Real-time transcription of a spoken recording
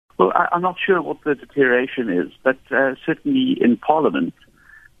Well, I'm not sure what the deterioration is, but certainly in Parliament,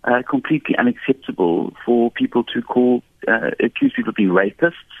 completely unacceptable for people to accuse people of being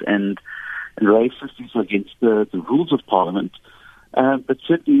rapists and racist. These are against the rules of Parliament. But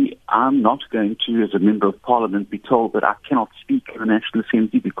certainly I'm not going to, as a member of Parliament, be told that I cannot speak in the National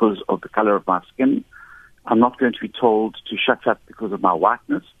Assembly because of the colour of my skin. I'm not going to be told to shut up because of my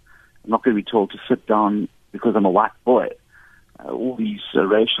whiteness. I'm not going to be told to sit down because I'm a white boy. All these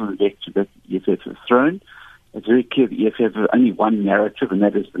racial invectives that the EFF has thrown. It's very clear the EFF have only one narrative, and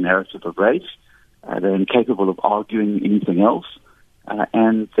that is the narrative of race. They're incapable of arguing anything else.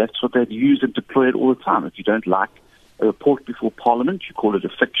 And that's what they've used and deployed all the time. If you don't like a report before Parliament, you call it a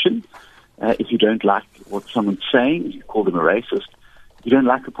fiction. If you don't like what someone's saying, you call them a racist. If you don't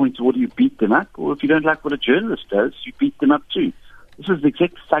like a point of order, you beat them up. Or if you don't like what a journalist does, you beat them up too. This is the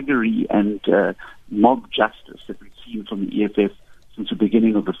exact thuggery and mob justice that we've seen from the EFF since the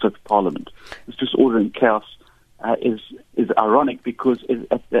beginning of the Fifth Parliament. This disorder and chaos is ironic because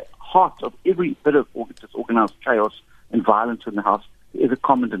at the heart of every bit of disorganized chaos and violence in the House is a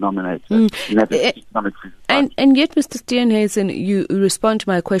common denominator, and that is economic freedom. And yet, Mr. Steenhuisen, you respond to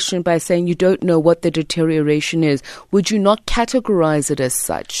my question by saying you don't know what the deterioration is. Would you not categorize it as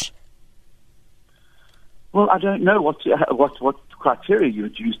such? Well, I don't know what criteria you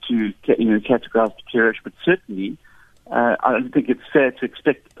would use to categorize deterioration, but certainly I don't think it's fair to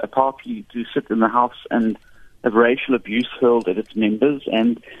expect a party to sit in the House and have racial abuse hurled at its members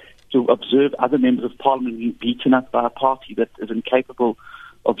and to observe other members of Parliament being beaten up by a party that is incapable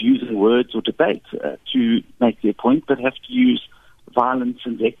of using words or debate to make their point, but have to use violence,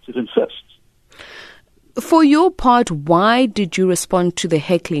 invective, and fists. For your part, why did you respond to the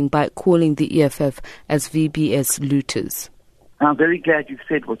heckling by calling the EFF as VBS looters? I'm very glad you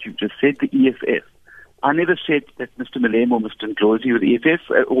said what you've just said, the EFF. I never said that Mr. Malema or Mr. Ndlozi were the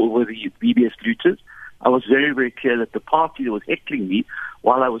EFF or were the VBS looters. I was very, very clear that the party that was heckling me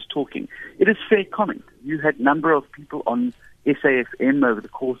while I was talking. It is fair comment. You had a number of people on SAFM over the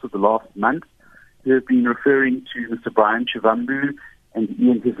course of the last month who have been referring to Mr. Brian Chivambu and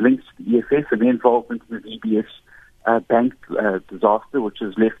his links to the EFF and their involvement in the VBS bank disaster, which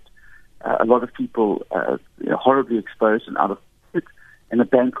has left a lot of people horribly exposed and out of it, and the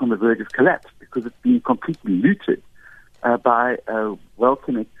bank on the verge of collapse because it's been completely looted by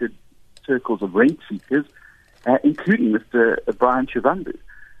well-connected circles of rent seekers, including Mr. Brian Chivambu.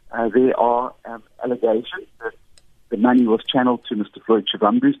 There are allegations that the money was channeled to Mr. Floyd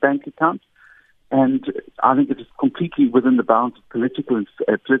Chivambu's bank account, and I think it is completely within the bounds of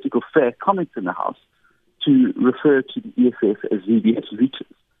political fair comment in the House to refer to the EFF as VBS looters.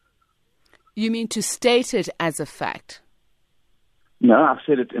 You mean to state it as a fact? No, I've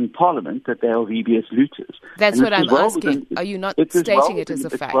said it in Parliament that they are VBS looters. That's what I'm asking. Are you not stating it as a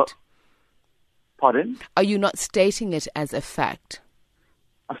fact? Pardon? Are you not stating it as a fact?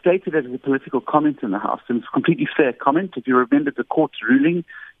 I stated it as a political comment in the House, and it's a completely fair comment. If you remember the court's ruling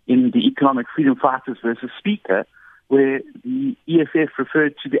in the Economic Freedom Fighters versus Speaker, where the EFF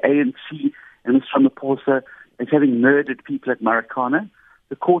referred to the ANC and Mr. Ramaphosa as having murdered people at Marikana,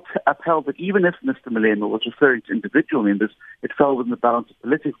 the court upheld that even if Mr. Malema was referring to individual members, it fell within the balance of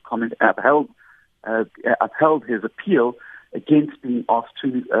political comment, upheld his appeal against being asked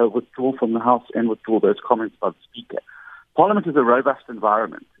to withdraw from the House and withdraw those comments by the Speaker. Parliament is a robust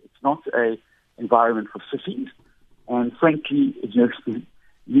environment. It's not an environment for sissies. And frankly,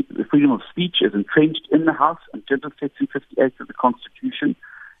 the freedom of speech is entrenched in the House until Section 58 of the Constitution.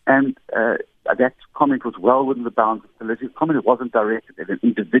 And that comment was well within the bounds of political comment. It wasn't directed at an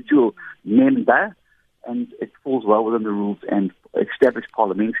individual member, and it falls well within the rules and established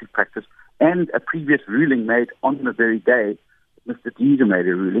parliamentary practice. And a previous ruling made on the very day, Mr. Deezer made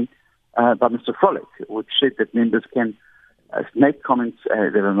a ruling by Mr. Frolick, which said that members can make comments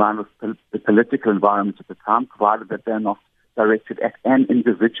that are in line with the political environment at the time, provided that they're not directed at an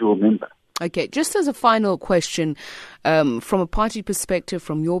individual member. Okay, just as a final question, from a party perspective,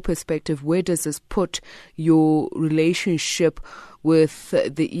 from your perspective, where does this put your relationship with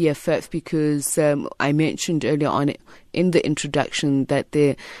the EFF? Because I mentioned earlier on in the introduction that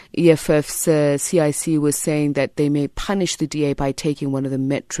the EFF's CIC was saying that they may punish the DA by taking one of the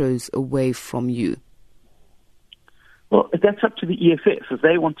metros away from you. Well, that's up to the EFF. If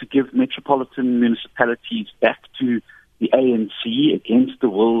they want to give metropolitan municipalities back to the ANC against the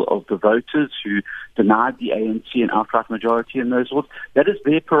will of the voters who denied the ANC an outright majority in those votes, that is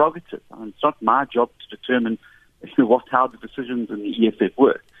their prerogative. I mean, it's not my job to determine how the decisions in the EFF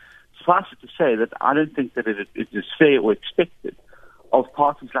work. Suffice it to say that I don't think that it is fair or expected of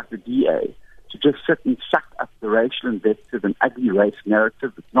parties like the DA to just sit and suck up the racial invective and ugly race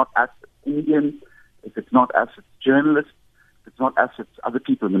narrative. It's not us, it's Indians. If it's not us, it's journalists. If it's not us, it's other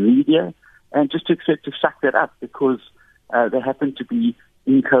people in the media. And just to accept to suck that up because they happen to be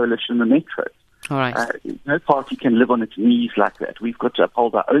in coalition in the metros. All right. No party can live on its knees like that. We've got to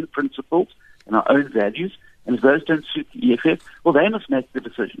uphold our own principles and our own values. And if those don't suit the EFF, well, they must make the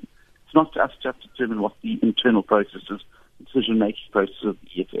decision. It's not to us to determine what the internal processes, decision-making processes of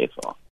the EFF are.